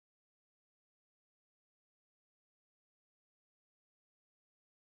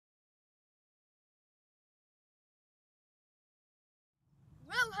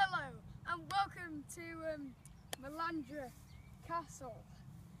Well, hello and welcome to Melandra Castle.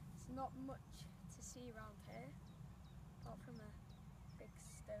 It's not much to see around here, apart from a big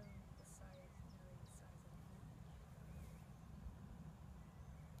stone the size of me.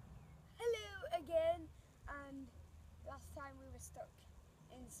 Hello again, and last time we were stuck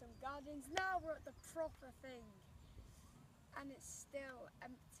in some gardens. Now we're at the proper thing, and it's still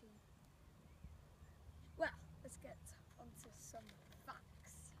empty. Well, let's get onto some facts.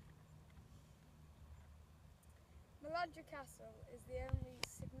 Melandra Castle is the only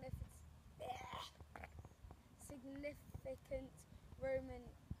significant Roman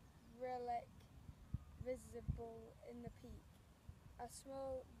relic visible in the peak, a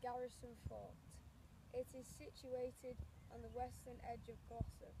small garrison fort. It is situated on the western edge of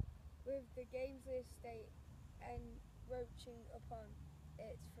Gloucester, with the Gamesley estate encroaching upon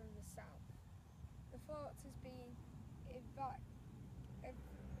it from the south. The fort has been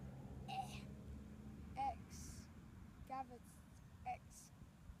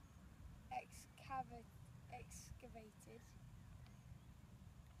excavated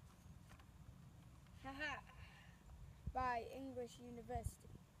by English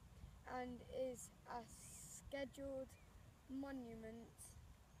University and is a scheduled monument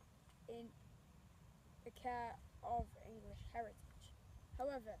in the care of English heritage.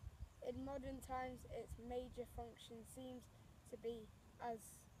 However, in modern times, its major function seems to be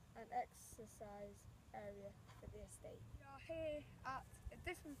as an exercise area for the estate. We are here at a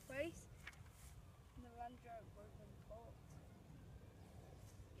different place, Melandra Roman Fort.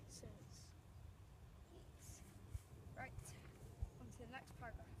 So, yes. Right, on to the next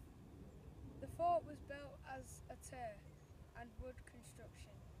paragraph. The fort was built as a tier and wood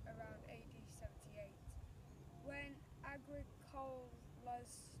construction around AD 78, when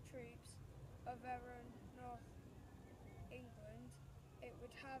Agricola's troops of North England, it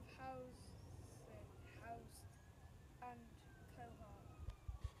would have housed and cohort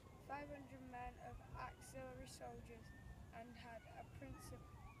 500 men of auxiliary soldiers and had a principe.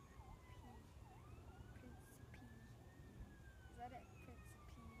 Is that it?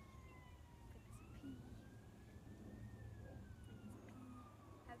 Principe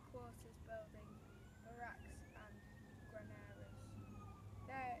headquarters building, barracks and granaries.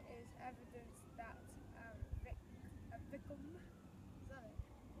 There is evidence that a vicum, is that it?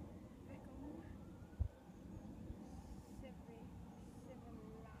 Vicum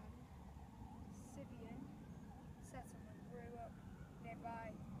Civian settlement grew up nearby,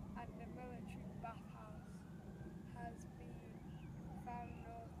 and the military bathhouse has been found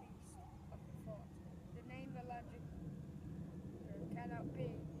northeast of the fort. The name Melandra cannot be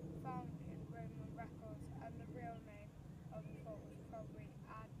found in Roman records, and the real name of the fort was probably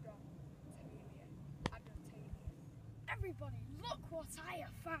Adontalia. Everybody, look what I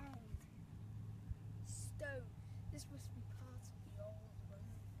have found! Stone. This must be part of the old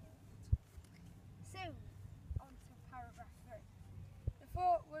Roman fort. So, on to paragraph 3. The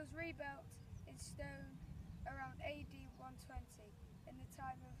fort was rebuilt in stone around AD 120 in the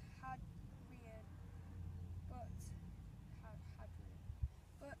time of Hadrian, but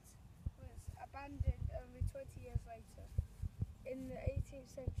was abandoned only 20 years later. In the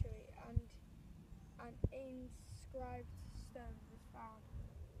 18th century, and an inscribed stone was found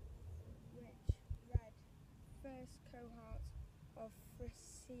which read First Cohort of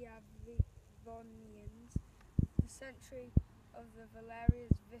Frisiavonians, the century of the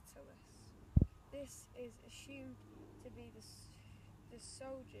Valerius Vitalis. This is assumed to be the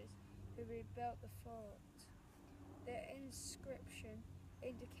soldiers who rebuilt the fort. The inscription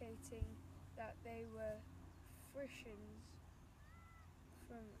indicating that they were Frisians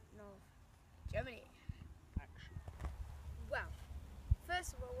from North Germany. Well,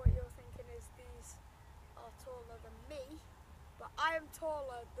 first of all, what you're thinking is these are taller than me, but I am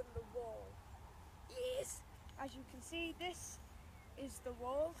taller than the wall. Yes, as you can see, this is the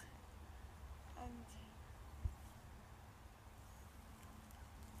wall, and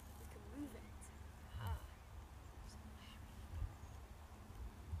we can move it.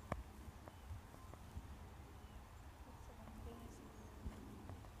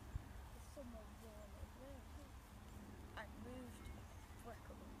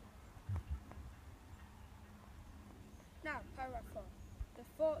 Now, paragraph 4. The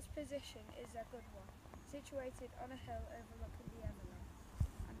fort's position is a good one, situated on a hill overlooking the Everland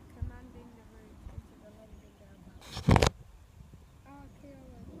and commanding the route into the Londonderry Valley.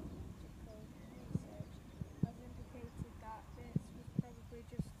 Archaeological research has indicated that this was probably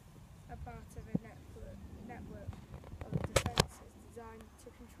just a part of a network of defences designed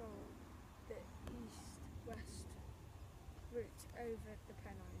to control the east-west route over the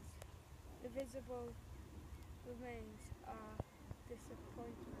Pennines. The visible remains are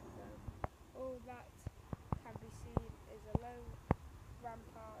disappointment though. All that can be seen is a low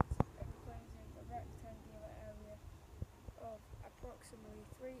rampart enclosing a rectangular area of approximately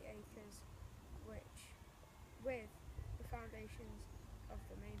 3 acres, which, with the foundations of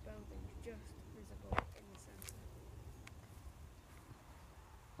the main building just visible.